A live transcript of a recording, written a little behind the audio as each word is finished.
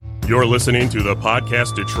You're listening to the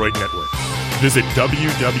Podcast Detroit Network. Visit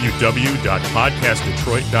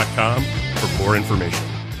www.podcastdetroit.com for more information.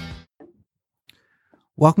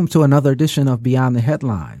 Welcome to another edition of Beyond the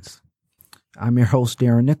Headlines. I'm your host,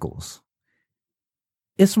 Darren Nichols.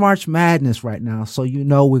 It's March Madness right now, so you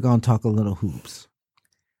know we're going to talk a little hoops.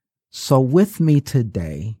 So with me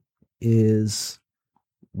today is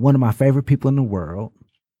one of my favorite people in the world.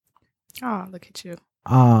 Oh, look at you.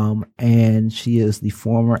 And she is the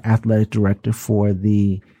former athletic director for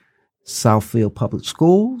the Southfield Public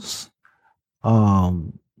Schools,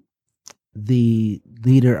 the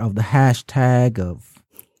leader of the hashtag of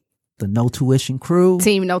the No Tuition crew.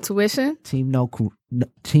 Team No Tuition. Team No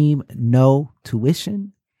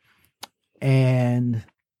Tuition. And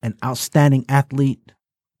an outstanding athlete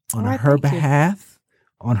on her behalf.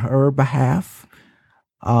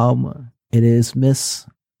 It is Miss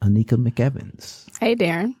Anika McEvans. Hey,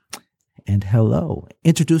 Darren. And hello.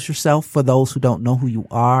 Introduce yourself for those who don't know who you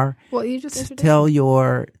are. Well, you just introduced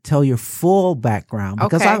tell your full background,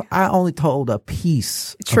 because okay. I only told a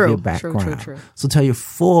piece of your background. True. So tell your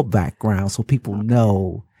full background so people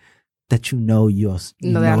know that you know your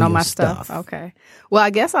I know my stuff. Okay. Well,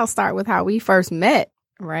 I guess I'll start with how we first met,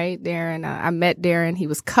 right, Darren? I met Darren. He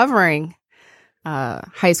was covering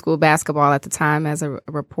high school basketball at the time as a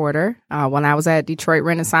reporter when I was at Detroit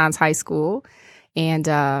Renaissance High School and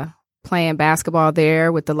playing basketball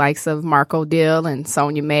there with the likes of Mark O'Dill and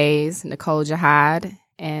Sonia Mays, Nicole Jihad,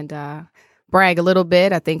 and brag a little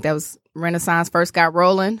bit. I think that was Renaissance first got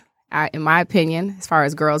rolling, in my opinion, as far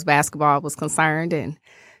as girls basketball was concerned, and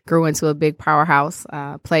grew into a big powerhouse.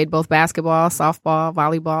 Played both basketball, softball,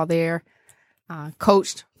 volleyball there.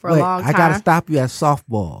 Coached for a long time. I got to stop you at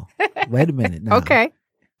softball. Wait a minute now. Okay.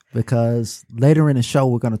 Because later in the show,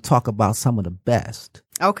 we're going to talk about some of the best.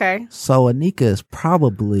 Okay. So Anika is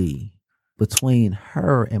probably, between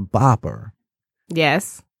her and Bopper,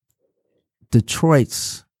 yes,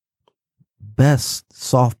 Detroit's best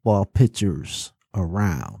softball pitchers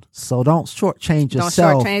around. So don't shortchange yourself.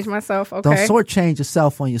 Don't shortchange myself. Okay. Don't shortchange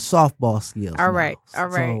yourself on your softball skills. All right. All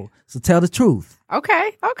right. So tell the truth.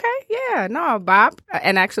 Okay. Yeah. No, Bob.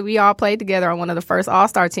 And actually, we all played together on one of the first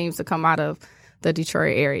All-Star teams to come out of the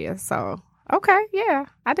Detroit area. So, okay. Yeah.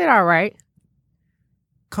 I did all right.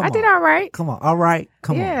 Come on. I did all right. Come on. All right.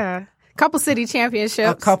 Come on. Yeah. Couple city championships.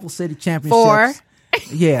 A couple city championships. 4.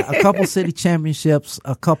 Yeah. A couple city championships.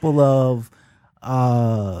 A couple of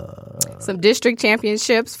some district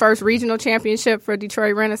championships, first regional championship for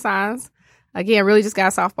Detroit Renaissance. Again, really just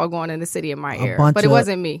got softball going in the city in my era, but it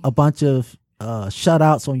wasn't me. A bunch of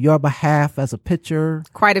shutouts on your behalf as a pitcher.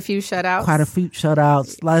 Quite a few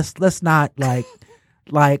shutouts. Let's not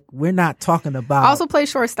like we're not talking about. Also play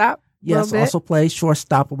shortstop. Yes, also play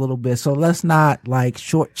shortstop a little bit. So let's not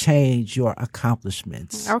shortchange your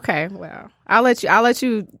accomplishments. Okay, well, I'll let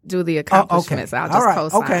you do the accomplishments. Okay. I'll just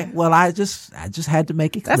co-sign. Okay. Well, I just had to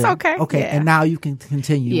make it clear. That's okay. Okay, yeah. And now you can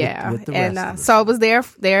continue with the rest. And so I was there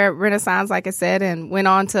at Renaissance, like I said, and went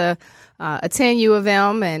on to attend U of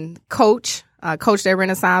M and coached at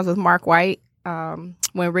Renaissance with Mark White when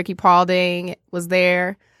Ricky Paulding was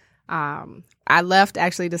there. I left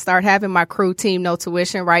actually to start having my crew Team No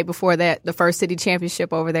Tuition right before that, the first city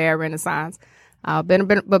championship over there at Renaissance. Been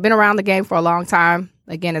around the game for a long time.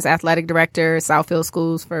 Again, as athletic director, Southfield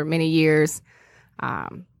Schools for many years.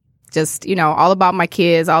 Just, all about my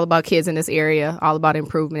kids, all about kids in this area, all about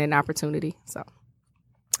improvement and opportunity. So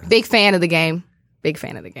big fan of the game.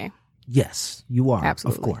 Yes, you are.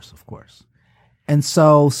 Absolutely. Of course. And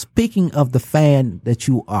so speaking of the fan that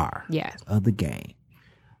you are of the game,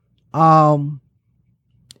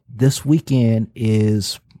 this weekend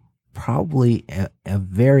is probably a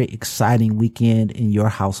very exciting weekend in your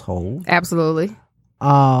household. Absolutely.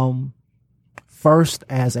 First,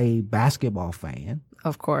 as a basketball fan.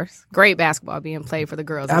 Of course. Great basketball being played for the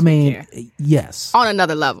girls. Yes. On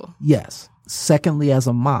another level. Yes. Secondly, as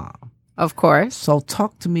a mom. Of course. So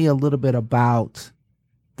talk to me a little bit about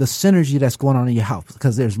the synergy that's going on in your house,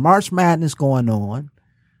 because there's March Madness going on.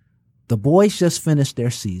 The boys just finished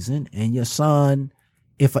their season, and your son,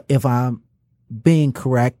 if I'm being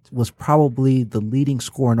correct, was probably the leading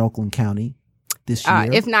scorer in Oakland County this year.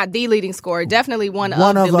 If not the leading scorer, definitely one of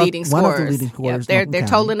the leading scorers. One of the leading scorers. Yep, they're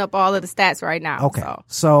totaling up all of the stats right now. Okay.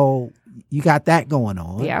 So you got that going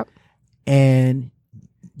on. Yep. And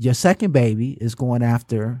your second baby is going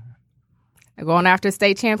after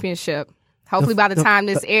state championship. Hopefully by the time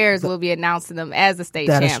this airs, we'll be announcing them as the state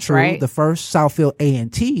champs, that is true. Right? The first Southfield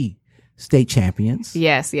A&T state champions.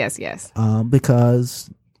 Yes. Because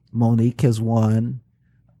Monique has won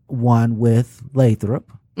with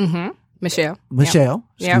Lathrop. Mm-hmm. Michelle.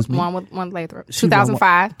 Excuse me. One with Lathrop.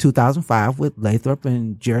 2005. 2005 with Lathrop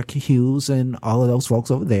and Jerica Hughes and all of those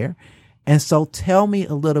folks over there. And so tell me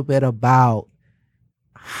a little bit about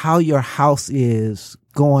how your house is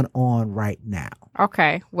going on right now.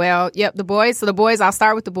 Okay. Well, yep, the boys. So the boys, I'll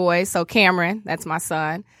start with the boys. So Cameron, that's my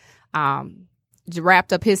son,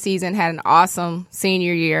 wrapped up his season, had an awesome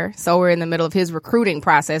senior year. So we're in the middle of his recruiting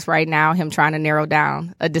process right now, him trying to narrow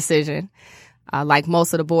down a decision. Like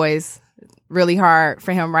most of the boys, really hard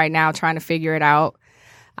for him right now, trying to figure it out.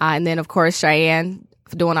 And then, of course, Cheyenne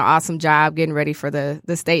doing an awesome job getting ready for the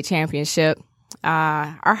state championship.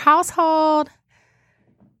 Our household,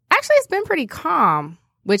 actually, it's been pretty calm,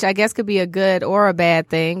 which I guess could be a good or a bad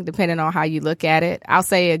thing, depending on how you look at it. I'll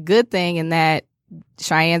say a good thing in that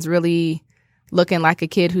Cheyenne's really looking like a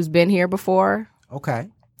kid who's been here before. Okay.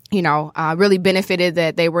 You know, really benefited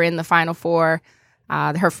that they were in the Final Four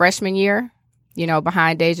her freshman year, you know,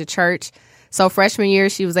 behind Deja Church. So freshman year,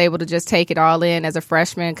 she was able to just take it all in as a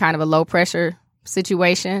freshman, kind of a low pressure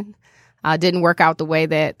situation. Didn't work out the way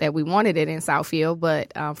that we wanted it in Southfield,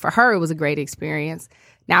 but for her, it was a great experience.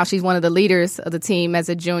 Now she's one of the leaders of the team as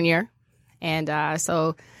a junior. And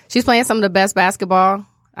so she's playing some of the best basketball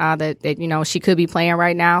that you know, she could be playing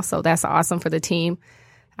right now. So that's awesome for the team.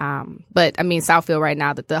 But I mean, Southfield right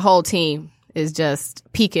now, that the whole team is just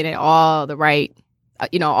peaking at all the right,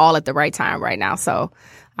 all at the right time right now. So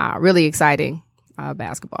really exciting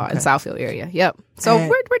basketball in Southfield area. Yep. So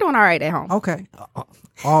we're doing all right at home. Okay.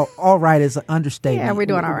 All right is an understatement. Yeah, we're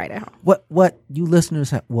doing all right at home. What you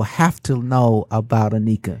listeners will have to know about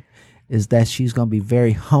Anika is that she's going to be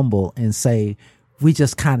very humble and say, we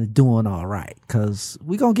just kind of doing all right, because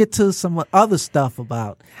we're going to get to some other stuff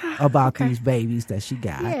about these babies that she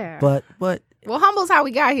got. Yeah. But well, humble's how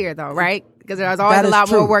we got here, though, right? Because there's always a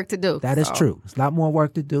lot more work to do. That is true. It's a lot more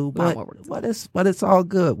work to do, but it's all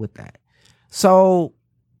good with that. So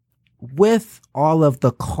with all of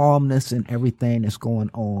the calmness and everything that's going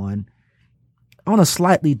on a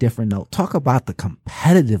slightly different note, talk about the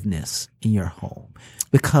competitiveness in your home,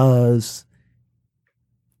 because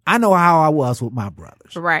I know how I was with my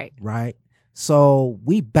brothers. Right. Right. So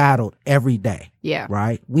we battled every day. Yeah.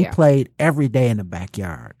 Right. We played every day in the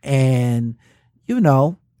backyard, and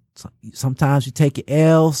sometimes you take your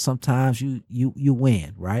L's, sometimes you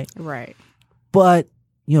win. Right. Right. But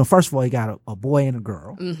first of all, you got a boy and a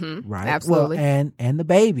girl, right? Absolutely. Well, and the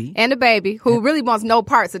baby. And the baby, who really wants no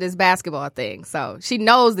parts of this basketball thing. So she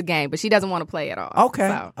knows the game, but she doesn't want to play at all. Okay.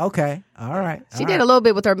 So. Okay. All right. She did a little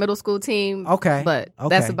bit with her middle school team. Okay. But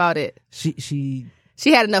that's about it. She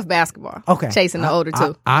had enough basketball. Okay. Chasing the older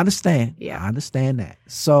two. I understand. Yeah. I understand that.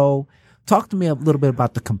 So talk to me a little bit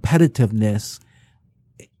about the competitiveness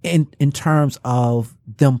in terms of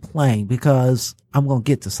them playing, because I'm going to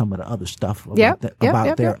get to some of the other stuff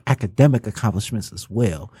about their academic accomplishments as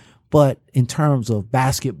well. But in terms of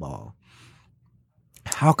basketball,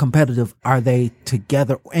 how competitive are they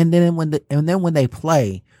together? And then when they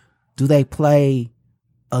play, do they play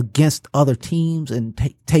against other teams and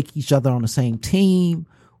take each other on the same team,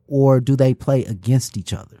 or do they play against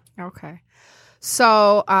each other? Okay.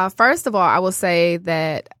 So, first of all, I will say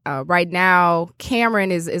that right now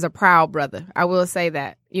Cameron is a proud brother. I will say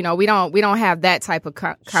that. We don't have that type of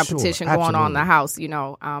competition going on in the house.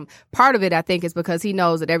 Part of it, I think, is because he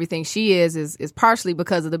knows that everything she is partially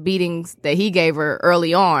because of the beatings that he gave her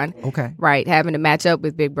early on. Okay. Right, having to match up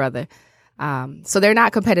with big brother. So they're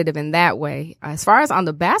not competitive in that way. As far as on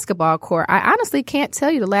the basketball court, I honestly can't tell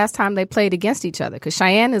you the last time they played against each other, because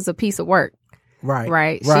Cheyenne is a piece of work.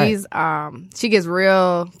 Right. She's she gets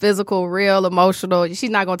real physical, real emotional. She's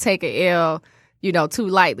not gonna take an L, too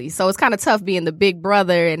lightly. So it's kind of tough being the big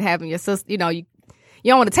brother and having your sister. You don't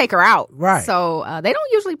want to take her out. Right. So they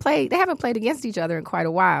don't usually play. They haven't played against each other in quite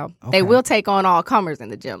a while. Okay. They will take on all comers in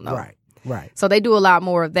the gym, though. Right. So they do a lot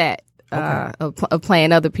more of that of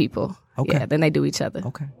playing other people. Okay. Than they do each other.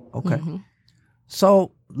 Okay. Mm-hmm.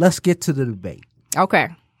 So let's get to the debate. Okay.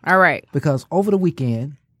 All right. Because over the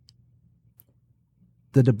weekend,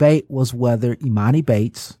 the debate was whether Imani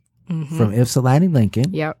Bates from Ypsilanti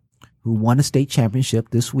Lincoln, who won the state championship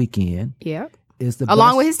this weekend, is the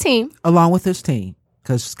along with his team,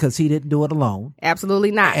 because he didn't do it alone.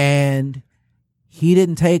 Absolutely not. And he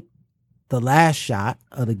didn't take the last shot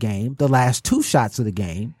of the game, the last two shots of the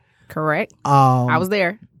game. Correct. I was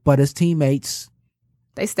there. But his teammates,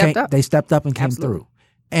 they stepped up. They stepped up and came through.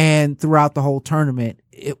 And throughout the whole tournament,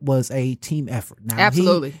 it was a team effort. Now,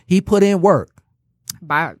 absolutely. He put in work.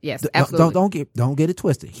 Yes, absolutely. Don't get it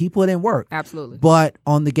twisted. He put in work. Absolutely. But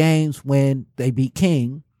on the games when they beat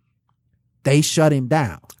King, they shut him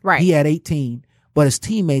down. Right. He had 18, but his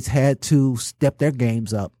teammates had to step their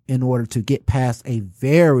games up in order to get past a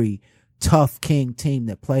very tough King team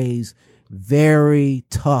that plays very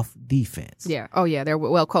tough defense. Yeah. Oh, yeah. They're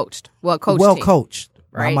well coached. Well team. coached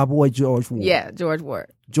Right. by my boy George Ward. Yeah, George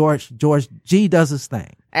Ward. George G does his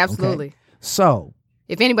thing. Absolutely. Okay? So,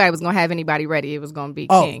 if anybody was going to have anybody ready, it was going to be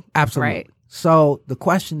oh, King. absolutely. Right. So the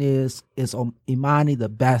question is Imani the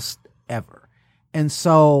best ever? And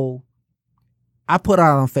so I put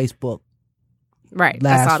out on Facebook. Right.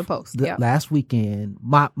 I saw the post. Yep. Last weekend,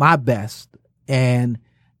 my best, and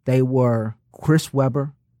they were Chris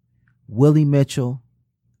Webber, Willie Mitchell,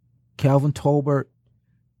 Kelvin Tolbert,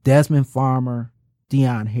 Desmond Farmer,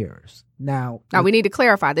 Deion Harris. Now we need to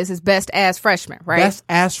clarify. This is best as freshman, right? Best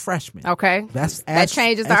as freshman. Okay. That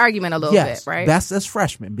changes the argument a little bit, right? Best as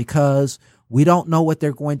freshman, because we don't know what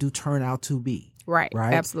they're going to turn out to be. Right.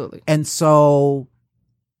 Right. Absolutely. And so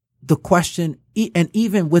the question, and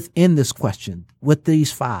even within this question, with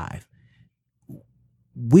these five,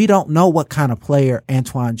 we don't know what kind of player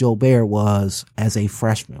Antoine Joubert was as a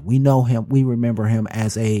freshman. We know him. We remember him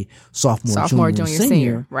as a sophomore, junior,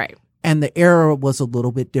 senior. Right. And the era was a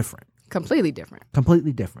little bit different. Completely different.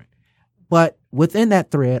 But within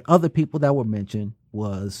that thread, other people that were mentioned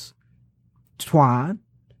was Twan,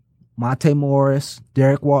 Monte Morris,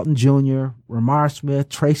 Derek Walton Jr., Ramar Smith,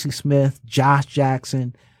 Tracy Smith, Josh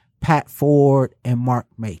Jackson, Pat Ford, and Mark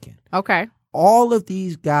Macon. Okay. All of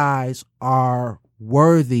these guys are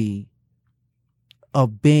worthy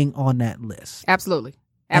of being on that list. Absolutely.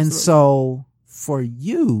 And so for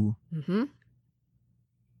you,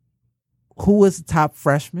 who is the top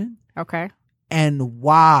freshman? Okay. And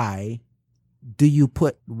why do you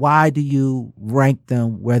rank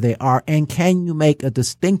them where they are? And can you make a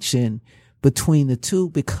distinction between the two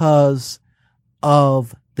because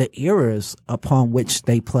of the eras upon which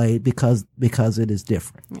they played, because it is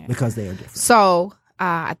different, because they are different? So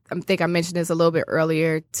I think I mentioned this a little bit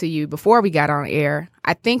earlier to you before we got on air.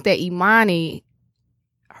 I think that Imani,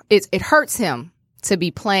 it hurts him to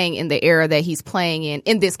be playing in the era that he's playing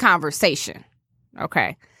in this conversation.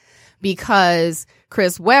 Okay. Because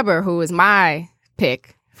Chris Webber, who is my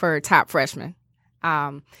pick for top freshman,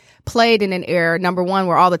 played in an era, number one,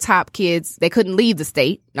 where all the top kids, they couldn't leave the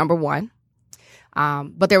state, number one.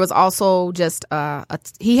 But there was also just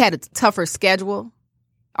he had a tougher schedule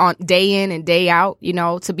on day in and day out,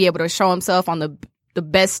 to be able to show himself on the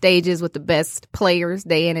best stages with the best players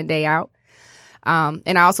day in and day out.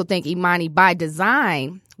 And I also think Imani, by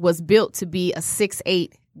design, was built to be a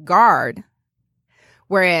 6'8" guard.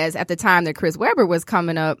 Whereas at the time that Chris Webber was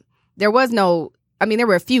coming up, there were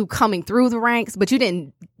a few coming through the ranks, but you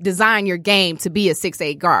didn't design your game to be a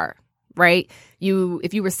 6'8" guard, right?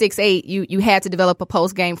 If you were 6'8", you had to develop a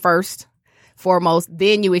post game first, foremost.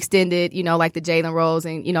 Then you extended, like the Jalen Rose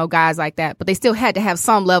and, guys like that. But they still had to have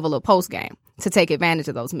some level of post game to take advantage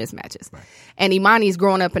of those mismatches. Right. And Imani's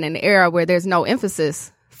growing up in an era where there's no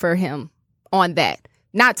emphasis for him on that.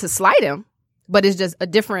 Not to slight him, but it's just a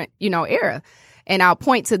different, era. And I'll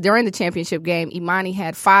point to during the championship game, Imani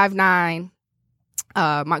had 5'9",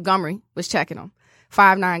 Montgomery was checking him,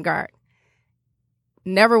 5'9" guard.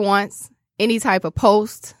 Never once any type of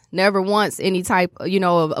post, never once any type,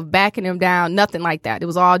 of backing him down, nothing like that. It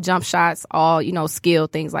was all jump shots, all, skill,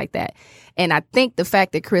 things like that. And I think the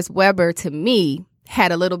fact that Chris Webber, to me,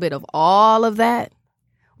 had a little bit of all of that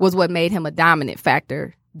was what made him a dominant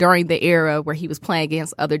factor during the era where he was playing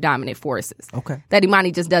against other dominant forces. Okay. That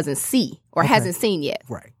Imani just doesn't see or hasn't seen yet.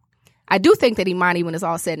 Right. I do think that Imani, when it's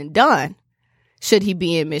all said and done, should he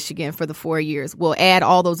be in Michigan for the 4 years, will add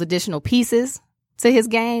all those additional pieces to his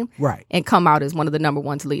game, right, and come out as one of the number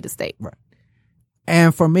one to lead the state. Right.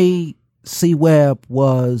 And for me, C. Webb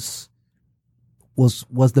was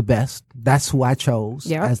the best. That's who I chose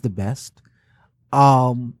as the best.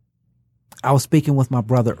 I was speaking with my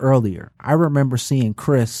brother earlier. I remember seeing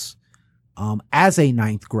Chris as a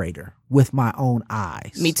ninth grader with my own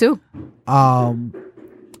eyes. Me too.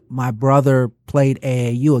 My brother played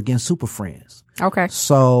AAU against Super Friends. Okay.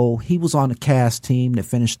 So he was on the cast team that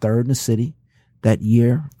finished third in the city that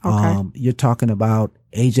year. Okay. You're talking about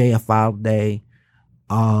AJ Afalde.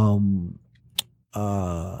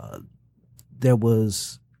 There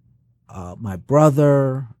was my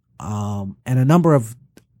brother and a number of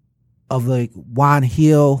like Juan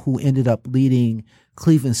Hill, who ended up leading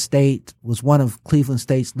Cleveland State, was one of Cleveland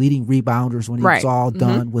State's leading rebounders when he was all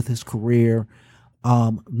done with his career.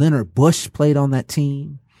 Leonard Bush played on that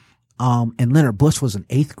team. And Leonard Bush was an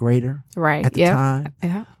eighth grader at the time.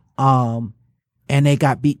 Yeah. And they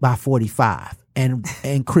got beat by 45.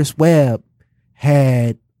 And Chris Webb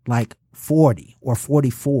had like 40 or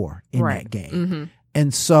 44 in that game.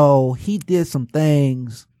 And so he did some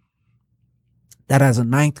things that as a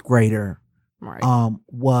ninth grader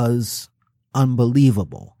was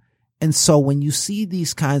unbelievable. And so when you see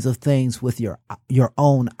these kinds of things with your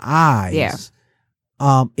own eyes,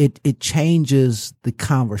 it changes the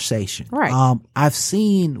conversation. Right. I've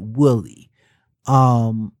seen Willie.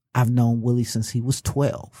 I've known Willie since he was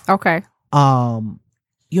 12. Okay.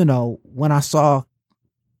 You know, when I saw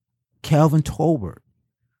Kelvin Tolbert,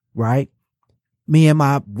 right? Me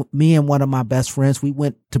and one of my best friends, we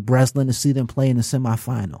went to Breslin to see them play in the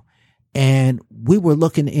semifinal. And we were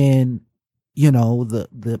looking in, you know,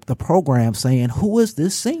 the program saying, who is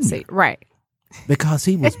this senior? Right. Because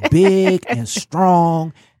he was big and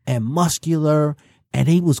strong and muscular, and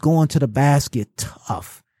he was going to the basket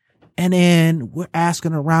tough. And then we're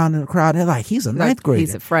asking around in the crowd, they're like, he's a ninth grader.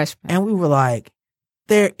 He's a freshman. And we were like,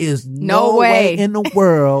 there is no way in the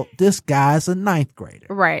world this guy's a ninth grader.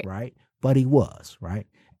 Right. Right. But he was, right?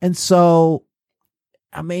 And so,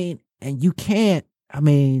 I mean, and you can't, I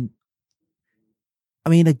mean,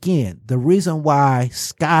 again, the reason why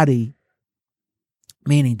Scotty,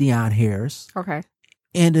 meaning Deion Harris,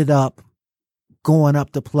 ended up going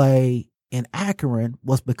up to play in Akron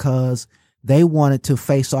was because they wanted to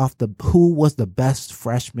face off who was the best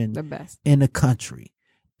freshman in the country.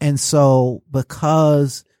 And so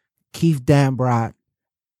because Keith Dambrot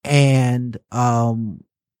and the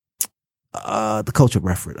coach at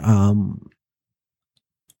Redford,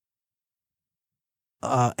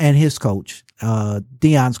 and his coach,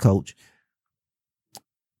 Deion's coach,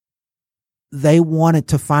 they wanted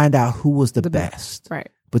to find out who was the best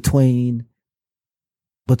between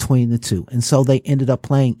the two. And so they ended up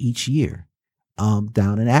playing each year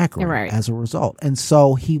down in Akron as a result. And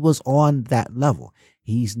so he was on that level.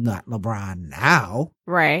 He's not LeBron now.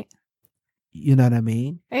 Right. You know what I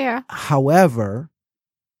mean? Yeah. However,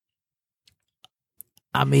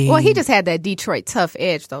 I mean, well, he just had that Detroit tough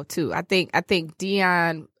edge though too. I think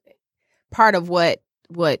Deion, part of what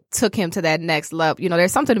took him to that next level, you know,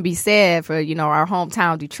 there's something to be said for, you know, our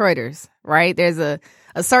hometown Detroiters, right? There's a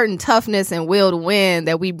certain toughness and will to win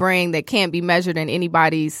that we bring that can't be measured in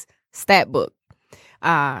anybody's stat book.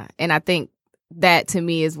 And I think that to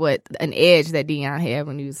me is what an edge that Deion had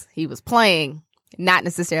when he was playing, not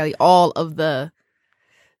necessarily all of the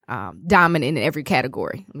dominant in every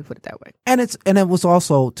category. Let me put it that way. And it was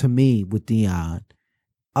also, to me, with Deion,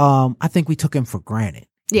 I think we took him for granted.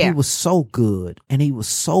 Yeah. He was so good and he was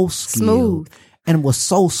so skilled and was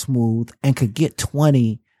so smooth and could get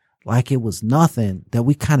 20 like it was nothing that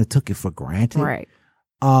we kind of took it for granted. Right.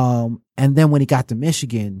 And then when he got to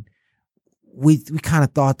Michigan, we kind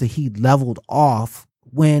of thought that he leveled off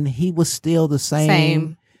when he was still the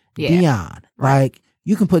same Deion. Right. Like,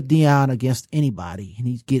 you can put Deion against anybody and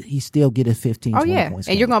he still get his 15, 20 points.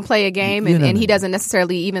 And you're going to play a game and he doesn't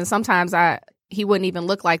necessarily even sometimes he wouldn't even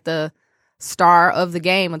look like the star of the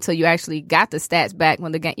game until you actually got the stats back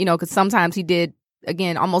when the game, you know, because sometimes he did,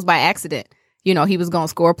 again, almost by accident, you know, he was going to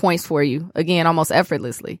score points for you, again, almost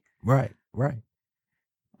effortlessly. Right.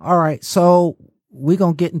 All right. So we're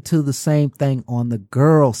going to get into the same thing on the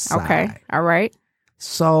girls' side. Okay. All right.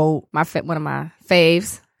 So one of my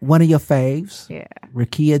faves. One of your faves, yeah,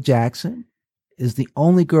 Rickea Jackson, is the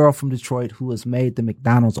only girl from Detroit who has made the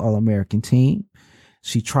McDonald's All-American team.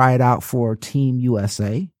 She tried out for Team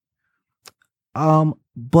USA.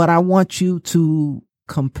 But I want you to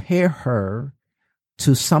compare her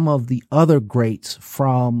to some of the other greats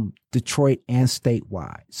from Detroit and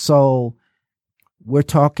statewide. So we're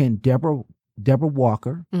talking Deborah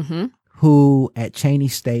Walker, who at Cheney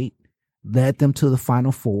State led them to the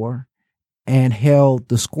Final Four and held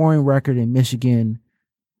the scoring record in Michigan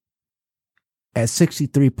at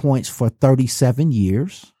 63 points for 37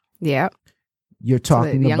 years. Yeah. You're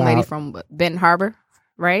talking the young about lady from Benton Harbor,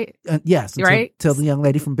 right? Yes. Right. Till the young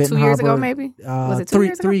lady from Benton 2 years Harbor. ago, maybe? Was it 2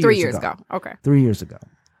 years ago? 3 years ago. Okay. 3 years ago.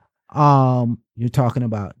 You're talking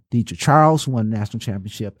about Deidre Charles, who won the national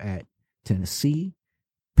championship at Tennessee.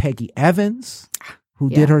 Peggy Evans, who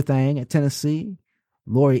did her thing at Tennessee.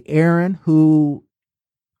 Lori Aaron, who,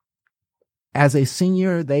 as a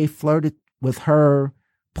senior, they flirted with her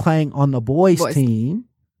playing on the boys team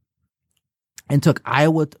and took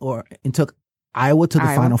Iowa to the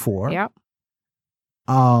Final Four. Yep.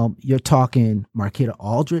 You're talking Marquetta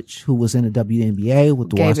Aldridge, who was in the WNBA with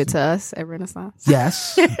the Gave it to us at Renaissance.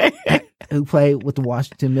 Yes. Who played with the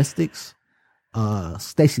Washington Mystics.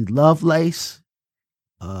 Stacey Lovelace,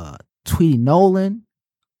 Tweety Nolan,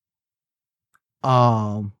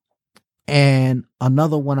 and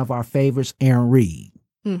another one of our favorites, Aaron Reed.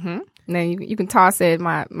 Mm-hmm. then you can toss it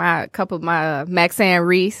my couple of my Maxine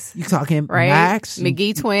Reese. You talking right? Max?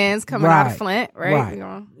 McGee twins coming out of Flint, right?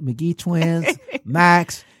 Right. McGee twins,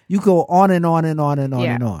 Max. You go on and on and on and on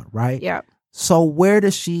and on, right? Yep. So where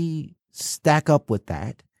does she stack up with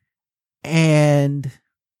that? And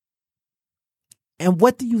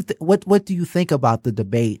what do you what do you think about the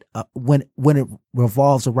debate when it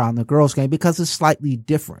revolves around the girls' game? Because it's slightly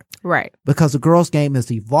different, right? Because the girls' game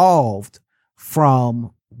has evolved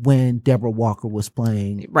from when Deborah Walker was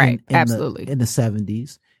playing, right? in Absolutely, in the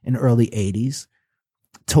 70s and early 80s,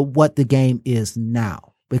 to what the game is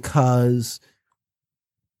now. Because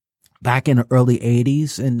back in the early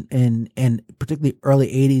 80s and particularly early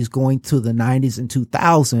 80s going to the 90s and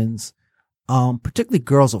 2000s. Particularly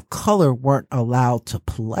girls of color weren't allowed to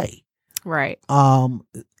play. Right.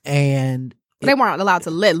 And they weren't allowed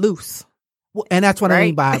to let loose. Well, and that's what I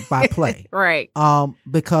mean by play. Right.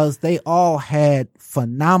 Because they all had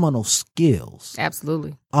phenomenal skills.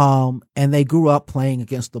 Absolutely. And they grew up playing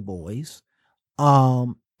against the boys.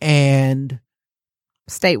 And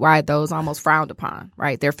statewide, those almost frowned upon,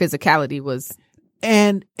 right? Their physicality was.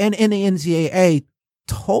 And in the NCAA,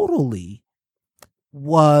 totally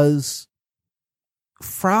was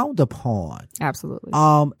frowned upon. Absolutely.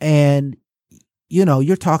 And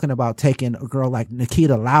you're talking about taking a girl like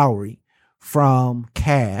Nikita Lowry from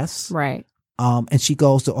Cass, right? And she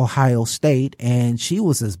goes to Ohio State, and she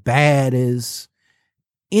was as bad as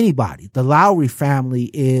anybody. The Lowry family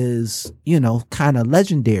is, kind of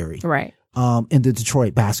legendary, right? In the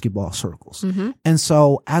Detroit basketball circles, mm-hmm. And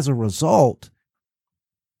so as a result,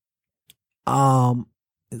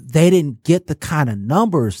 they didn't get the kind of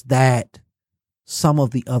numbers that some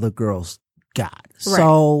of the other girls got. Right.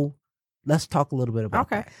 So let's talk a little bit about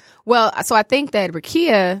that. Well, so I think that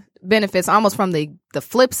Rickea benefits almost from the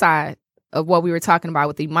flip side of what we were talking about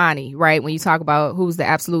with Imani, right? When you talk about who's the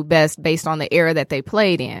absolute best based on the era that they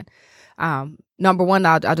played in. Number one,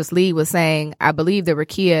 I'll just lead with saying I believe that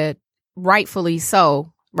Rickea, rightfully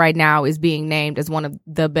so, right now is being named as one of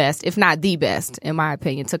the best, if not the best, in my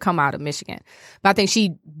opinion, to come out of Michigan. But I think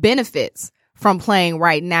she benefits from playing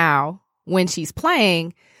right now when she's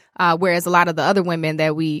playing, whereas a lot of the other women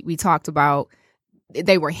that we talked about,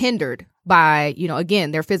 they were hindered by,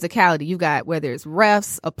 again, their physicality. You've got, whether it's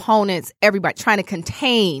refs, opponents, everybody trying to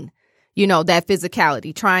contain, that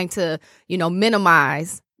physicality, trying to,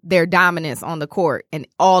 minimize their dominance on the court. And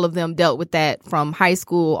all of them dealt with that from high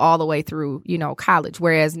school all the way through, college.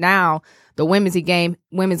 Whereas now the women's game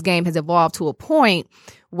has evolved to a point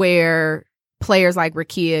where players like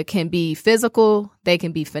Rickea can be physical, they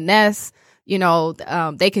can be finesse,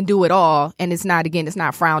 they can do it all. And it's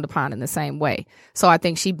not frowned upon in the same way. So I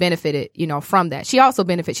think she benefited, from that. She also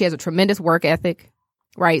benefits, she has a tremendous work ethic,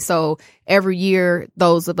 right? So every year,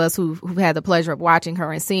 those of us who've had the pleasure of watching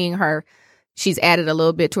her and seeing her, she's added a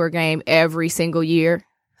little bit to her game every single year.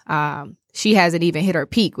 She hasn't even hit her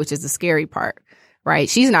peak, which is the scary part, right?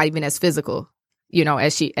 She's not even as physical,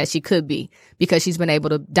 as she could be, because she's been able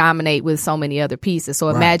to dominate with so many other pieces. So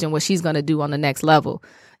imagine what she's going to do on the next level,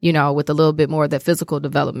 with a little bit more of that physical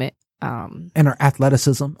development. And her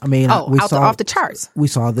athleticism. I mean, off the charts. We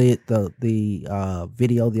saw the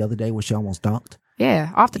video the other day where she almost dunked.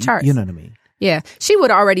 Yeah, off the charts. You know what I mean? Yeah, she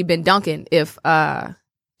would have already been dunking if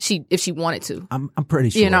she wanted to. I'm pretty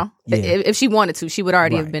sure. If she wanted to, she would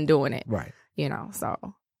already have been doing it. Right. So,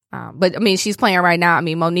 but I mean, she's playing right now. I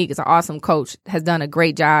mean, Monique is an awesome coach, has done a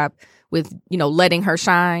great job with, letting her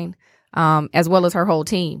shine, as well as her whole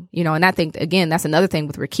team, and I think, again, that's another thing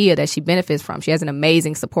with Rickea that she benefits from. She has an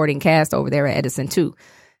amazing supporting cast over there at Edison too.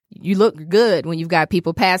 You look good when you've got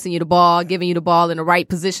people passing you the ball, giving you the ball in the right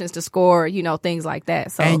positions to score, things like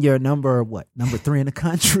that. So, and you're number 3 in the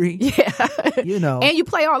country. Yeah. And you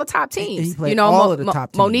play all the top teams. And you play all of the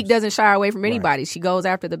top teams. Monique doesn't shy away from anybody. Right. She goes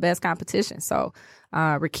after the best competition. So,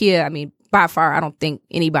 Rickea, I mean, by far, I don't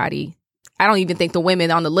even think the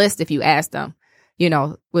women on the list, if you ask them,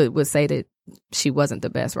 would say that she wasn't the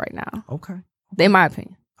best right now. Okay. In my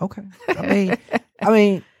opinion. Okay. I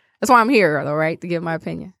mean, that's why I'm here, though, right? To give my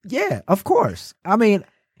opinion. Yeah, of course. I mean,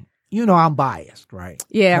 I'm biased, right?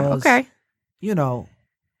 Yeah. Okay.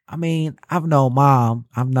 I mean, I've known Mom,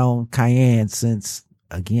 I've known Cayenne since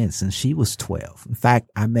she was 12. In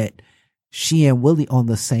fact, I met she and Willie on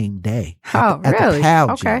the same day. Really? At the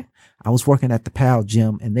PAL okay. Gym. I was working at the PAL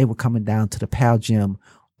Gym, and they were coming down to the PAL Gym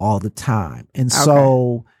all the time. And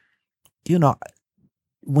so,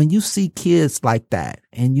 when you see kids like that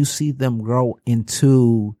and you see them grow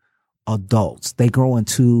into adults, they grow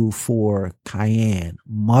into, for Cayenne,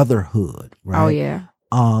 motherhood, right? Oh, yeah.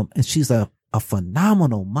 And she's a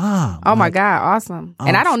phenomenal mom. Oh, my God. Awesome.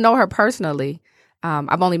 And I don't know her personally.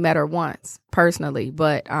 I've only met her once personally,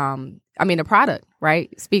 but I mean, the product,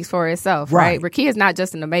 right, speaks for itself, right? Rickea is not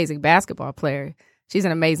just an amazing basketball player. She's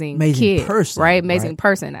an amazing kid, person, right? Amazing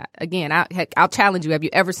person. Again, I'll challenge you. Have you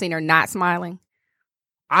ever seen her not smiling?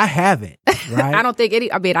 I haven't, right? I don't think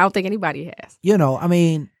anybody has. You know, I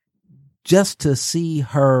mean, just to see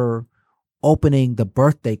her opening the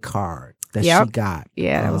birthday card that she got.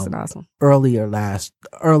 Yeah, that was an awesome. Earlier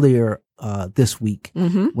this week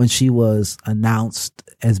when she was announced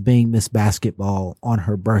as being Miss Basketball on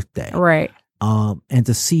her birthday. Right. And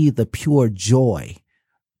to see the pure joy,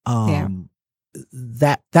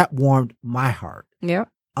 that warmed my heart. Yeah.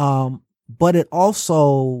 But it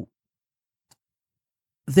also,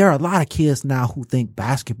 there are a lot of kids now who think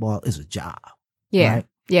basketball is a job. Yeah. Right?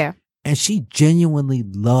 Yeah. And she genuinely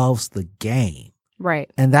loves the game. Right.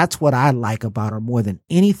 And that's what I like about her more than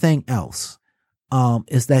anything else,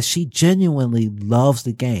 is that she genuinely loves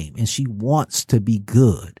the game and she wants to be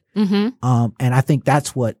good. And I think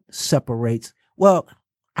that's what separates, well,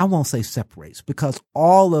 I won't say separates, because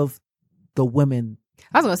all of the women.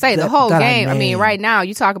 I was going to say the whole game. I mean, right now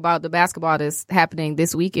you talk about the basketball that's happening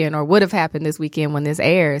this weekend or would have happened this weekend when this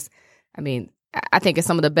airs. I mean, I think it's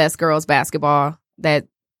some of the best girls basketball that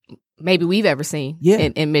maybe we've ever seen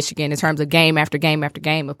in Michigan in terms of game after game after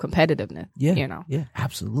game of competitiveness. Yeah. You know? Yeah,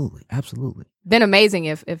 absolutely. Absolutely. Been amazing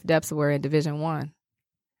if Depps were in Division I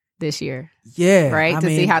this year. Yeah. Right? To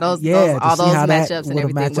see how all those matchups and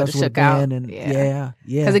everything would have shook out.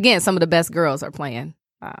 Because again, some of the best girls are playing.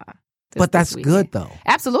 But that's good though.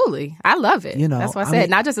 Absolutely. I love it. You know, that's what I said.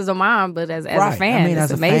 Not just as a mom, but as a fan. I mean,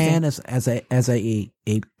 as a fan, as a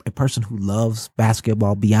person who loves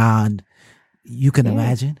basketball beyond you can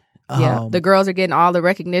imagine. Yeah, the girls are getting all the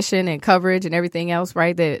recognition and coverage and everything else,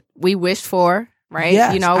 right, that we wished for, right?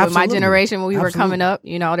 Yes, you know, with my generation when we were coming up,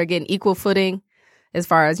 you know, they're getting equal footing as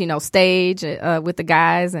far as, you know, stage with the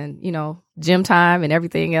guys and, you know, gym time and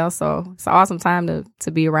everything else. So it's an awesome time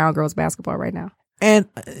to be around girls basketball right now. And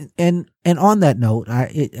on that note,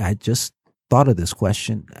 I just thought of this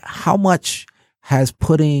question. How much has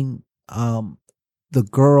putting the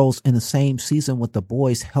girls in the same season with the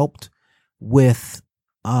boys helped with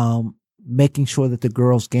making sure that the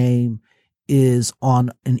girls' game is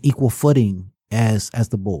on an equal footing as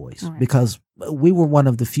the boys? Right. Because we were one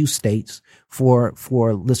of the few states, for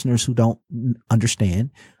listeners who don't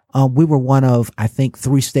understand, we were one of, I think,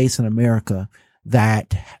 3 states in America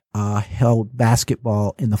that held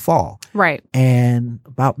basketball in the fall. Right. And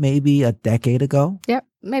about maybe a decade ago. Yep.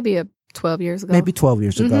 Maybe 12 years ago. Maybe 12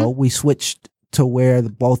 years ago, we switched to where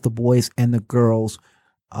both the boys and the girls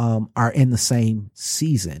are in the same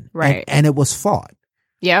season. Right. And it was fought.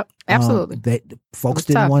 Yep. Absolutely. Folks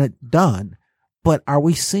didn't want it done. But are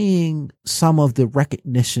we seeing some of the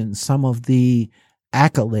recognition, some of the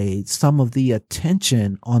accolades, some of the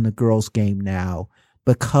attention on the girls' game now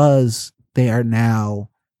because they are now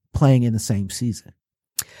playing in the same season?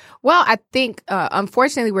 Well, I think,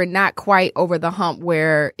 unfortunately, we're not quite over the hump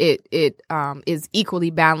where it is equally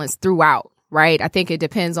balanced throughout, right? I think it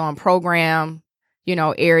depends on program, you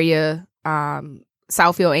know, area.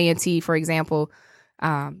 Southfield A&T, for example,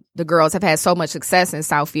 the girls have had so much success in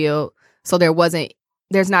Southfield, so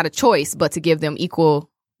there's not a choice but to give them equal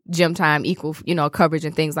gym time, equal, you know, coverage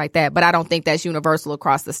and things like that. But I don't think that's universal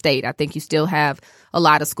across the state. I think you still have a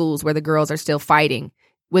lot of schools where the girls are still fighting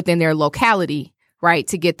within their locality, right,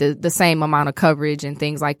 to get the same amount of coverage and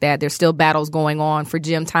things like that. There's still battles going on for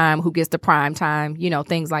gym time, who gets the prime time, you know,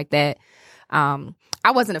 things like that.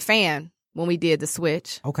 I wasn't a fan when we did the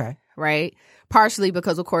switch. Okay. Right? Partially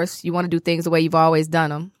because, of course, you want to do things the way you've always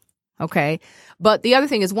done them. Okay. But the other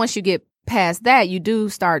thing is, once you get past that, you do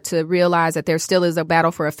start to realize that there still is a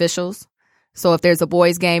battle for officials. So if there's a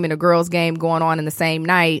boys' game and a girls' game going on in the same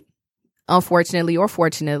night, unfortunately or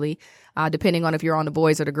fortunately, depending on if you're on the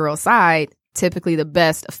boys or the girls' side, typically the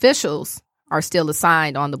best officials are still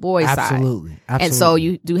assigned on the boys' side. Absolutely. And so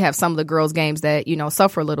you do have some of the girls' games that, you know,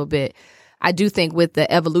 suffer a little bit. I do think with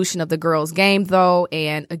the evolution of the girls' game, though,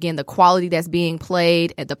 and again, the quality that's being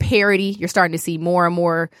played and the parity, you're starting to see more and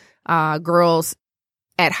more girls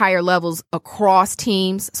at higher levels across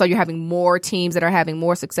teams. So you're having more teams that are having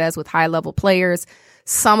more success with high-level players.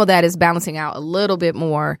 Some of that is balancing out a little bit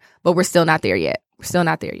more, but we're still not there yet.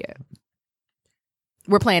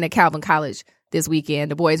 We're playing at Calvin College this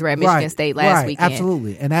weekend. The boys were at Michigan State last weekend.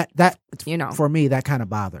 Absolutely. And that you know, for me, that kind of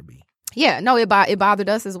bothered me. Yeah, no, it bothered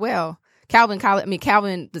us as well. Calvin,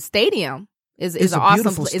 the stadium is an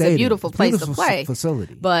awesome, is a beautiful place to play,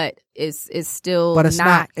 facility, but it's still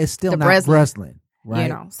not Breslin, Breslin, right? You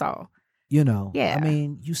know, so You know, Yeah. I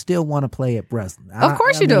mean, you still want to play at Breslin. Of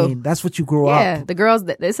course you do. That's what you grew up. Yeah, the girls.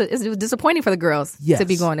 It's disappointing for the girls to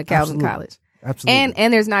be going to Calvin College. Absolutely.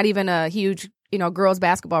 And there's not even a huge, girls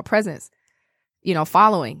basketball presence,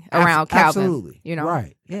 following around Calvin. Absolutely.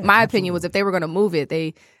 Right. Yeah, my opinion was if they were going to move it,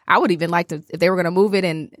 I would even like to, if they were going to move it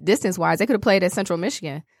and distance wise, they could have played at Central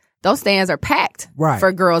Michigan. Those stands are packed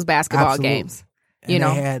for girls basketball games.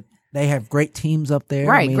 And they have great teams up there.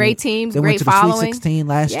 Right, great teams, they great went to following. The Sweet 16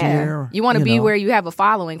 last year. You want to be where you have a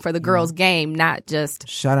following for the girls' game, not just.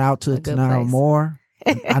 Shout out to Tanara Moore.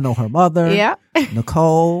 I know her mother. Yeah.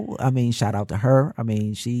 Nicole. I mean, shout out to her. I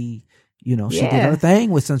mean, she did her thing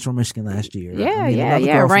with Central Michigan last year. Yeah.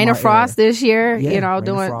 Raina Frost this year,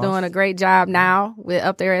 doing a great job now with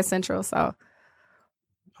up there at Central. So,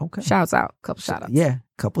 okay, shouts out, couple shout outs. Yeah,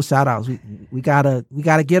 couple shout outs. We gotta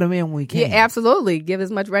get them in when we can. Yeah, absolutely. Give as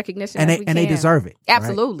much recognition as we can. And they deserve it.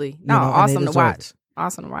 Absolutely. Right? No, awesome to watch.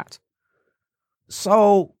 Awesome to watch.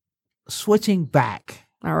 So, switching back.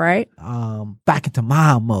 All right. Back into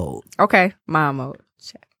mom mode. Okay, mom mode.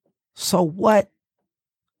 Check. So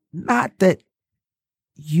not that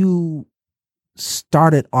you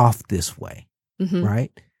started off this way,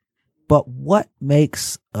 right? But what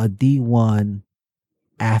makes a D1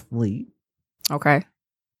 athlete? Okay.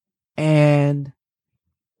 And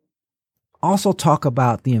also talk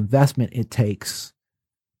about the investment it takes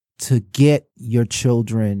to get your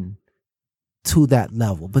children to that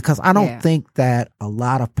level, because I don't think that a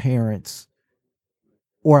lot of parents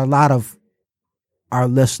or a lot of our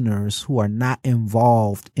listeners who are not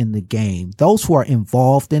involved in the game, those who are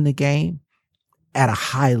involved in the game at a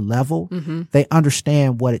high level, they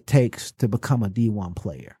understand what it takes to become a D1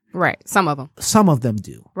 player. Right. Some of them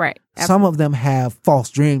do. Right. Absolutely. Some of them have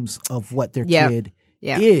false dreams of what their kid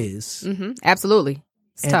is. Absolutely.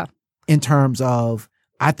 It's tough. In terms of,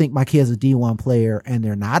 I think my kid's a D1 player and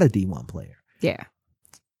they're not a D1 player. Yeah.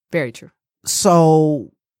 Very true.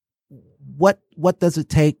 So what does it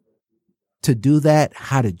take to do that?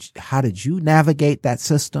 How did you navigate that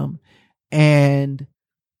system? And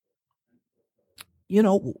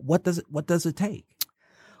what does it take?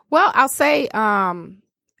 Well, I'll say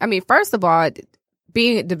first of all,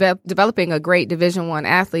 developing a great Division I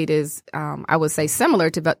athlete is I would say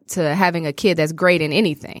similar to having a kid that's great in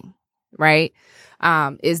anything, right?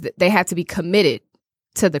 Is that they have to be committed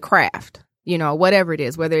to the craft. Whatever it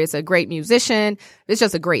is, whether it's a great musician, it's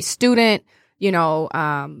just a great student,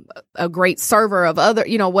 a great server of other,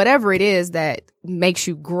 whatever it is that makes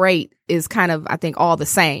you great is kind of, I think, all the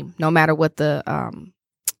same, no matter what the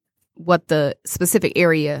specific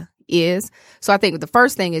area is. So I think the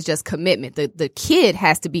first thing is just commitment. The kid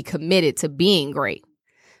has to be committed to being great,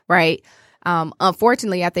 right?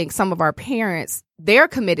 Unfortunately, I think some of our parents, they're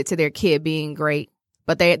committed to their kid being great,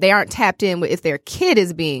 but they aren't tapped in with if their kid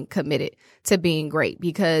is being committed to being great.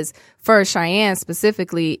 Because for Cheyenne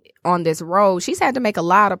specifically on this road, she's had to make a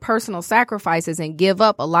lot of personal sacrifices and give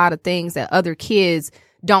up a lot of things that other kids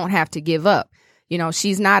don't have to give up.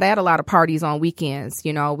 She's not at a lot of parties on weekends.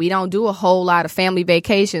 We don't do a whole lot of family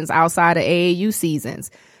vacations outside of AAU seasons.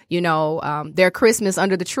 Their Christmas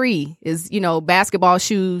under the tree is, basketball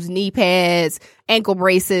shoes, knee pads, ankle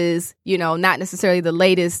braces, not necessarily the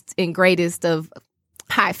latest and greatest of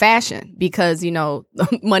high fashion because,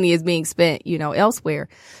 money is being spent, elsewhere.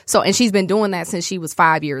 So, and she's been doing that since she was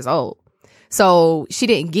 5 years old. So she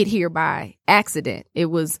didn't get here by accident. It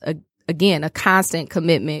was, again, a constant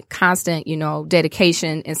commitment, constant,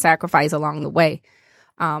 dedication and sacrifice along the way.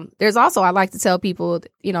 There's also, I like to tell people,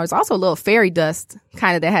 there's also a little fairy dust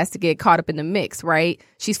kind of that has to get caught up in the mix, right?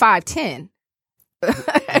 She's 5'10".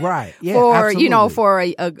 Right. Yeah. For absolutely. For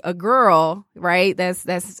a girl, right?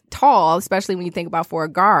 That's tall, especially when you think about for a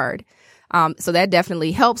guard. So that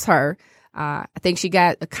definitely helps her. I think she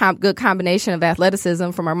got a good combination of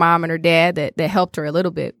athleticism from her mom and her dad that helped her a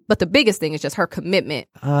little bit. But the biggest thing is just her commitment.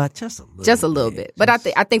 Just a little bit. But I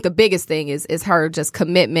think the biggest thing is her just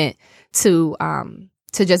commitment to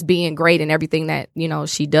just being great in everything that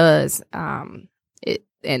she does. And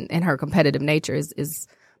her competitive nature is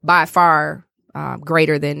by far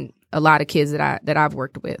greater than a lot of kids that I've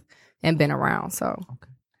worked with and been around. So,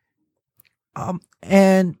 so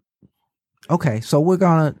we're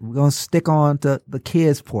gonna stick on to the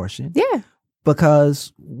kids portion,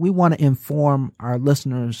 because we want to inform our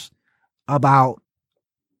listeners about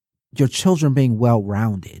your children being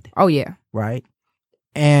well-rounded. Oh yeah, right.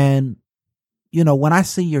 And when I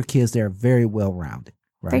see your kids, they're very well-rounded.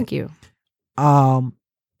 Right. Thank you. And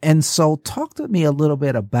so talk to me a little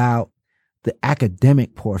bit about the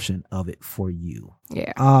academic portion of it for you.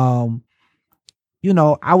 Yeah. I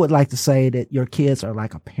would like to say that your kids are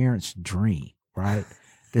like a parent's dream, right?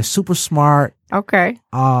 They're super smart. Okay.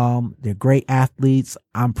 They're great athletes.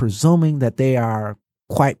 I'm presuming that they are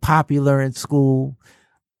quite popular in school.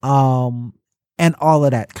 And all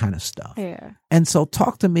of that kind of stuff. Yeah. And so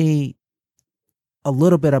talk to me a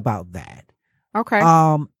little bit about that. Okay.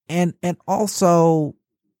 And also,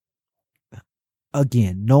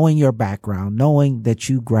 again, knowing your background, knowing that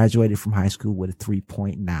you graduated from high school with a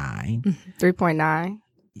 3.9. 3.9.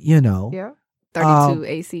 You know. Yeah. 32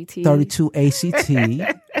 ACT. 32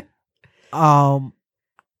 ACT.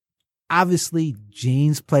 Obviously,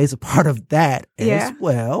 genes plays a part of that as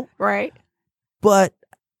well. Right. But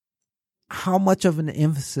how much of an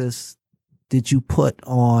emphasis did you put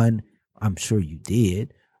on, I'm sure you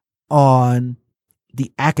did, on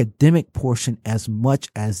the academic portion as much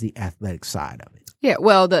as the athletic side of it? Yeah,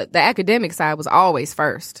 well, the academic side was always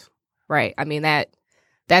first, right? I mean, that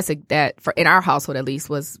for in our household at least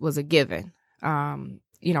was a given.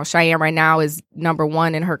 Cheyenne right now is number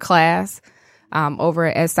 1 in her class over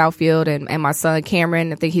at Southfield, and my son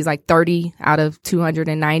Cameron, I think he's like 30 out of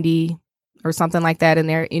 290 or something like that in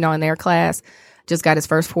their class. Just got his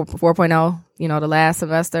first 4.0, the last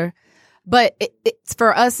semester. But it's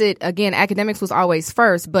for us, academics was always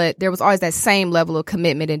first, but there was always that same level of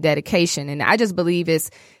commitment and dedication. And I just believe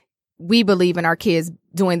we believe in our kids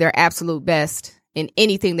doing their absolute best in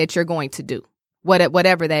anything that you're going to do,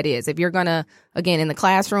 whatever that is. If you're going to, again, in the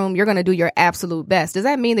classroom, you're going to do your absolute best. Does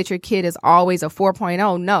that mean that your kid is always a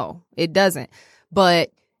 4.0? No, it doesn't.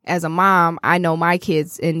 But as a mom, I know my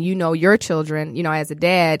kids and your children, as a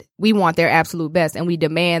dad, we want their absolute best and we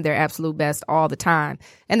demand their absolute best all the time.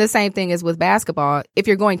 And the same thing is with basketball. If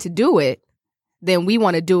you're going to do it, then we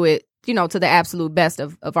want to do it, to the absolute best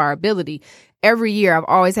of our ability. Every year, I've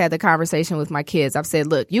always had the conversation with my kids. I've said,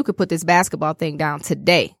 look, you could put this basketball thing down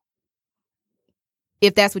today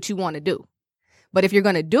if that's what you want to do. But if you're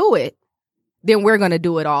going to do it, then we're going to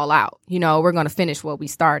do it all out. We're going to finish what we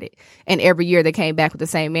started. And every year they came back with the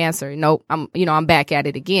same answer. Nope, I'm back at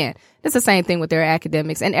it again. It's the same thing with their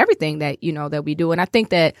academics and everything that, that we do. And I think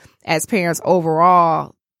that as parents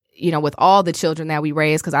overall, with all the children that we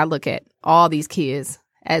raise, because I look at all these kids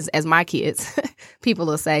as my kids, people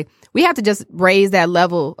will say, we have to just raise that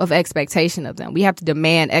level of expectation of them. We have to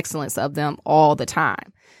demand excellence of them all the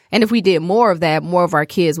time. And if we did more of that, more of our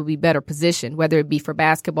kids would be better positioned, whether it be for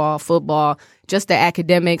basketball, football, just the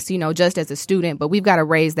academics, just as a student. But we've got to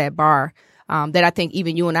raise that bar that I think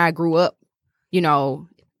even you and I grew up,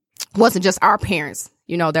 wasn't just our parents,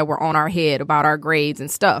 that were on our head about our grades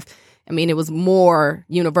and stuff. I mean, it was more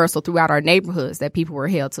universal throughout our neighborhoods that people were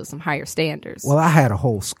held to some higher standards. Well, I had a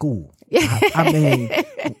whole school. I mean,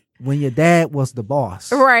 when your dad was the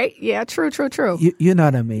boss. Right. Yeah, true. You know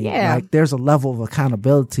what I mean? Yeah. Like there's a level of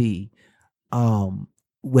accountability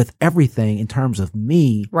with everything in terms of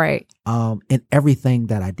me. Right. And everything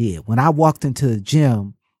that I did. When I walked into the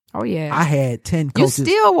gym, oh yeah, I had 10 coaches. You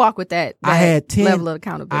still walk with that I had 10 level of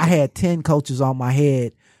accountability. I had 10 coaches on my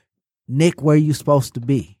head. Nick, where you supposed to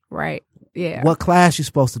be? Right. Yeah. What class you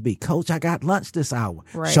supposed to be? Coach, I got lunch this hour.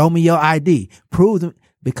 Right. Show me your ID. Prove them.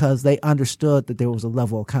 Because they understood that there was a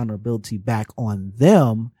level of accountability back on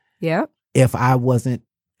them. Yep. If I wasn't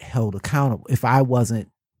held accountable, if I wasn't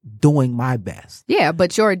doing my best. Yeah,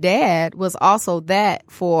 but your dad was also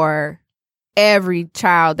that for every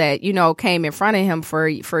child that, came in front of him for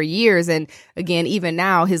years. And again, even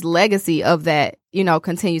now, his legacy of that,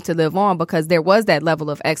 continues to live on because there was that level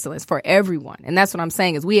of excellence for everyone. And that's what I'm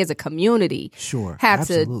saying is we as a community have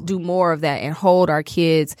to do more of that and hold our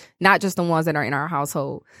kids, not just the ones that are in our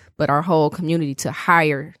household, but our whole community to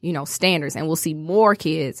higher, standards. And we'll see more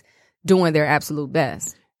kids doing their absolute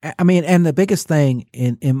best. I mean, and the biggest thing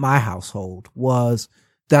in my household was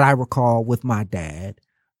that I recall with my dad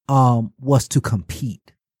was to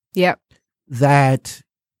compete. Yep. That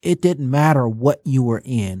it didn't matter what you were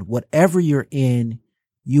in. Whatever you're in,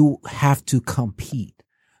 you have to compete.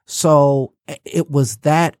 So it was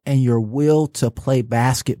that and your will to play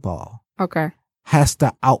basketball. Okay. Has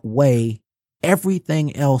to outweigh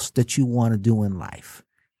everything else that you want to do in life.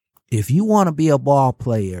 If you want to be a ball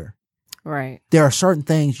player, right, there are certain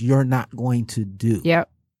things you're not going to do. Yep.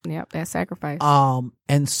 That sacrifice.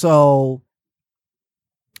 And so,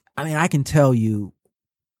 I mean, I can tell you.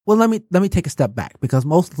 Well, let me take a step back because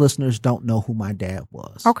most listeners don't know who my dad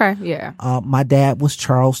was. Okay, yeah. My dad was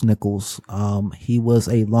Charles Nichols. He was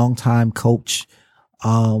a longtime coach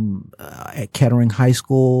at Kettering High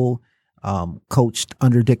School. Coached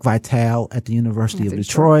under Dick Vitale at the University of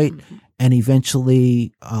Detroit, and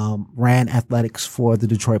eventually ran athletics for the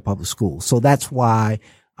Detroit Public Schools. So that's why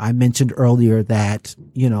I mentioned earlier that,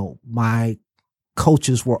 my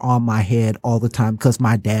coaches were on my head all the time because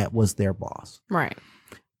my dad was their boss. Right.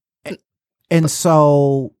 And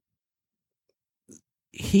so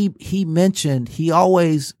he mentioned, he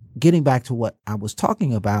always, getting back to what I was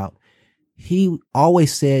talking about, he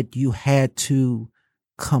always said you had to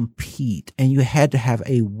compete and you had to have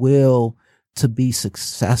a will to be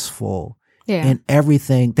successful in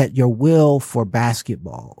everything, that your will for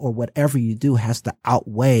basketball or whatever you do has to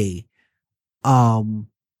outweigh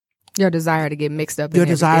your desire to get mixed up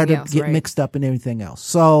in mixed up in everything else.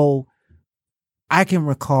 So I can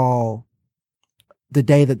recall the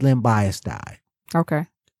day that Len Bias died. Okay.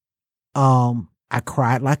 I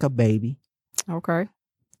cried like a baby. Okay.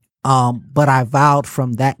 But I vowed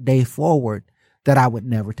from that day forward that I would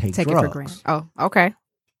never take drugs. It for granted. Oh, okay.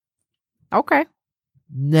 Okay.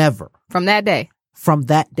 Never. From that day? From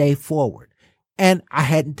that day forward. And I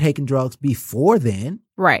hadn't taken drugs before then.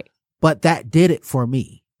 Right. But that did it for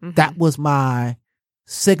me. Mm-hmm. That was my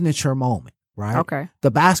signature moment, right? Okay.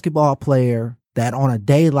 The basketball player that on a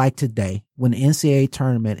day like today, when the NCAA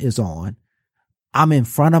tournament is on, I'm in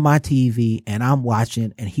front of my TV and I'm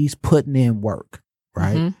watching and he's putting in work,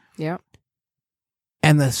 right? Mm-hmm. Yep.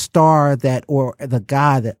 And the star that, or the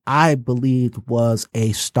guy that I believed was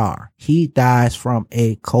a star, he dies from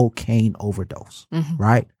a cocaine overdose,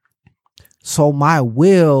 right? So my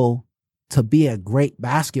will to be a great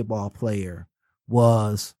basketball player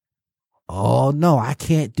was, oh no, I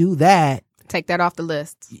can't do that. Take that off the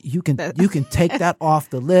list. You can take that off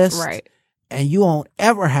the list. Right. And you won't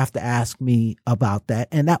ever have to ask me about that.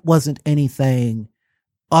 And that wasn't anything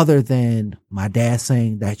other than my dad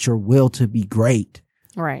saying that your will to be great,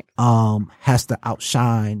 right, has to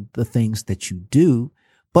outshine the things that you do.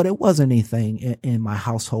 But it wasn't anything in my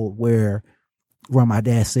household where my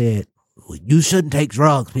dad said, you shouldn't take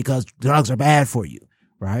drugs because drugs are bad for you,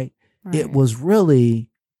 right? It was really,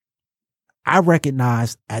 I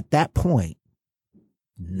recognized at that point,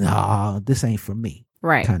 nah, this ain't for me,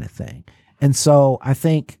 right, kind of thing. And so I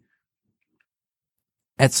think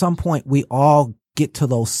at some point we all get to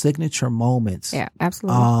those signature moments. Yeah,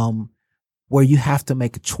 absolutely. Where you have to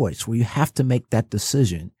make a choice, where you have to make that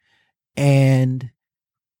decision. And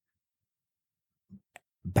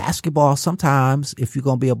basketball, sometimes if you're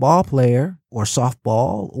going to be a ball player or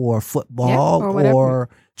softball or football or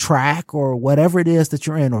track or whatever it is that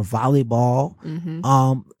you're in, or volleyball,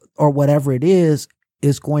 or whatever it is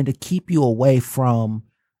going to keep you away from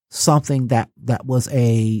something that was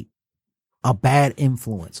a bad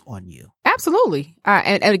influence on you. Absolutely.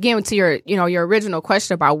 And again, to your original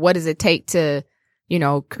question about what does it take to,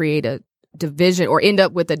 create a division or end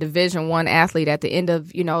up with a Division I athlete at the end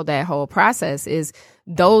of, that whole process, is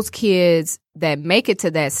those kids that make it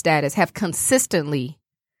to that status have consistently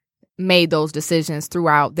made those decisions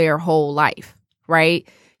throughout their whole life, right?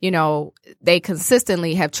 They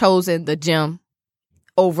consistently have chosen the gym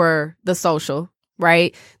over the social,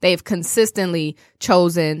 right? They've consistently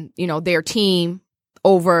chosen, their team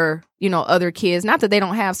over, other kids. Not that they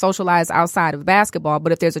don't have socialized outside of basketball,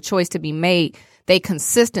 but if there's a choice to be made, they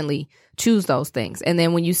consistently choose those things. And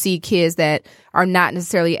then when you see kids that are not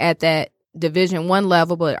necessarily at that Division I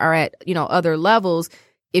level, but are at, other levels,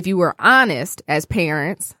 if you were honest as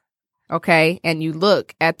parents, okay, and you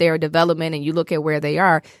look at their development and you look at where they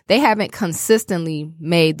are, they haven't consistently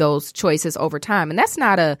made those choices over time. And that's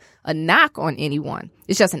not a knock on anyone.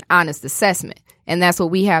 It's just an honest assessment. And that's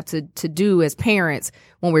what we have to do as parents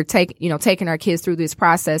when we're taking our kids through this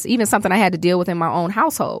process. Even something I had to deal with in my own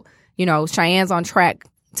household. Cheyenne's on track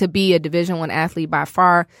to be a Division I athlete by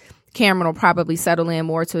far. Cameron will probably settle in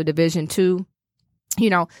more to a Division II,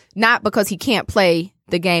 not because he can't play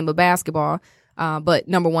the game of basketball. But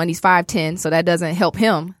number one, he's 5'10", so that doesn't help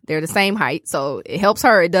him. They're the same height, so it helps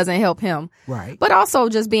her. It doesn't help him. Right. But also,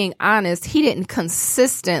 just being honest, he didn't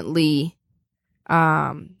consistently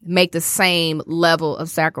make the same level of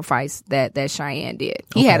sacrifice that Cheyenne did.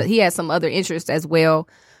 He had some other interests as well.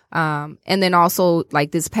 And then also,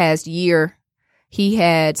 like this past year, he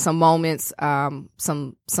had some moments,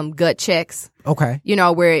 some gut checks. Okay.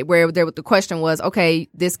 Where the question was, okay,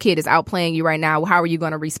 this kid is outplaying you right now. How are you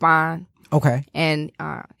going to respond? Okay. And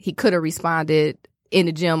he could have responded in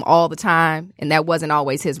the gym all the time, and that wasn't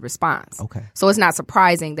always his response. Okay. So it's not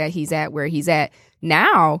surprising that he's at where he's at.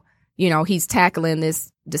 Now, he's tackling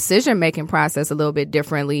this decision-making process a little bit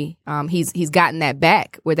differently. He's gotten that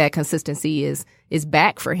back, where that consistency is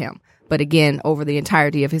back for him. But again, over the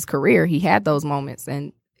entirety of his career, he had those moments.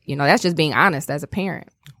 And, that's just being honest as a parent.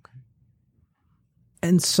 Okay.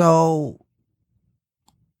 And so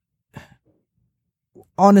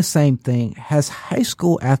on the same thing, has high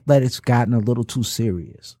school athletics gotten a little too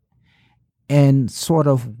serious? And sort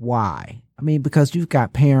of why? I mean, because you've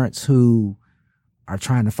got parents who are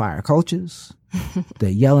trying to fire coaches. They're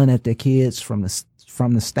yelling at their kids from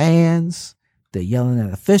the stands. They're yelling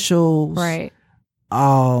at officials. Right.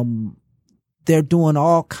 They're doing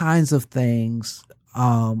all kinds of things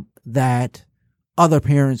that other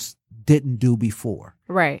parents didn't do before.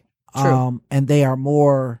 Right. True. And they are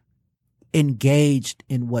more engaged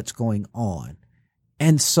in what's going on.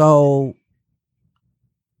 And so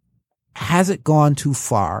has it gone too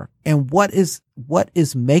far? And what is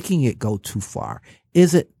making it go too far?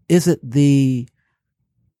 Is it the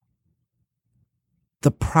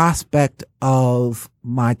prospect of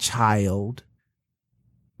my child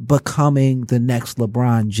becoming the next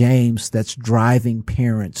LeBron James that's driving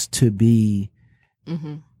parents to be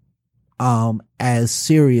as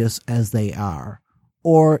serious as they are?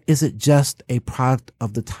 Or is it just a product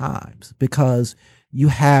of the times? Because you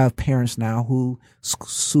have parents now who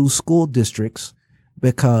sue school districts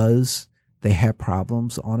because they have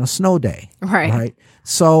problems on a snow day. Right.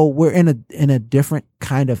 So we're in a different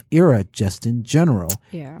kind of era just in general.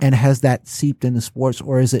 Yeah. And has that seeped into sports,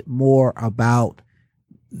 or is it more about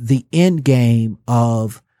the end game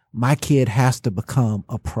of my kid has to become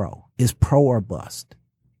a pro? Is pro or bust?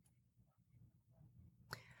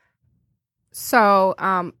 So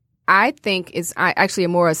I think it's actually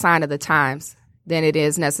more a sign of the times than it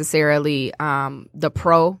is necessarily the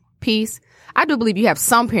pro piece. I do believe you have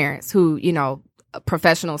some parents who,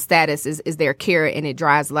 professional status is their carrot and it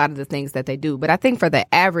drives a lot of the things that they do. But I think for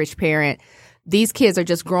the average parent, these kids are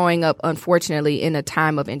just growing up, unfortunately, in a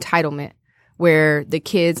time of entitlement where the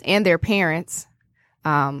kids and their parents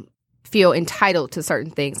feel entitled to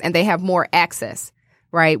certain things and they have more access,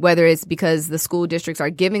 right? Whether it's because the school districts are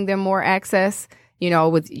giving them more access,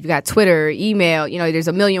 you've got Twitter, email, there's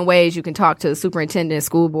a million ways you can talk to the superintendent,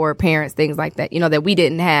 school board, parents, things like that, that we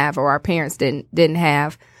didn't have or our parents didn't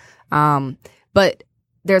have. But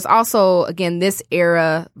there's also, again, this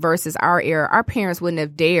era versus our era. Our parents wouldn't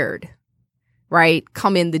have dared, right,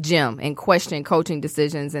 come in the gym and question coaching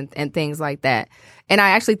decisions and things like that. And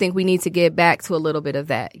I actually think we need to get back to a little bit of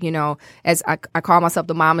that, as I call myself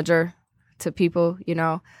the momager to people,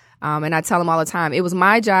 and I tell them all the time, it was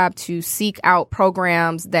my job to seek out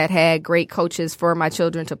programs that had great coaches for my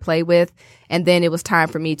children to play with. And then it was time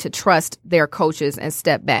for me to trust their coaches and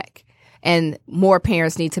step back. And more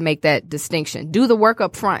parents need to make that distinction. Do the work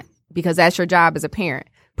up front because that's your job as a parent.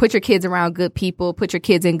 Put your kids around good people, put your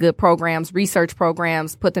kids in good programs, research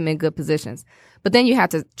programs, put them in good positions. But then you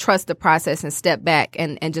have to trust the process and step back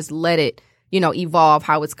and just let it, evolve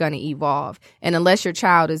how it's going to evolve. And unless your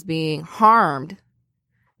child is being harmed,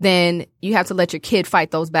 then you have to let your kid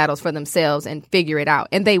fight those battles for themselves and figure it out.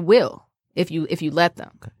 And they will if you let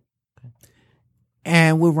them. Okay.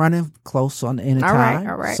 And we're running close on the end of time.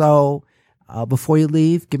 All right. So before you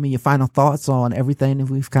leave, give me your final thoughts on everything that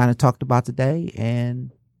we've kind of talked about today.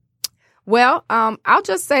 And well, I'll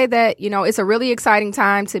just say that, it's a really exciting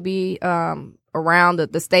time to be around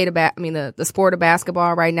the state of the sport of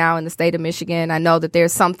basketball right now in the state of Michigan. I know that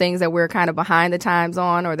there's some things that we're kind of behind the times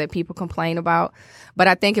on or that people complain about. But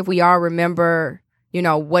I think if we all remember,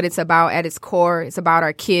 what it's about at its core, it's about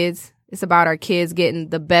our kids. It's about our kids getting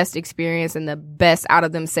the best experience and the best out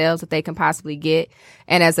of themselves that they can possibly get.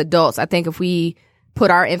 And as adults, I think if we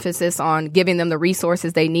put our emphasis on giving them the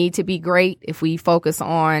resources they need to be great, if we focus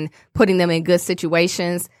on putting them in good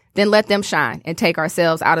situations, then let them shine and take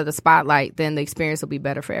ourselves out of the spotlight, then the experience will be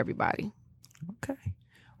better for everybody. Okay.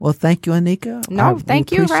 Well, thank you, Anika. No,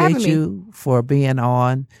 thank you for having me. Appreciate you for being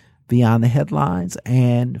on Beyond the Headlines.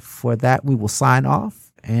 And for that, we will sign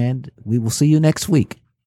off and we will see you next week.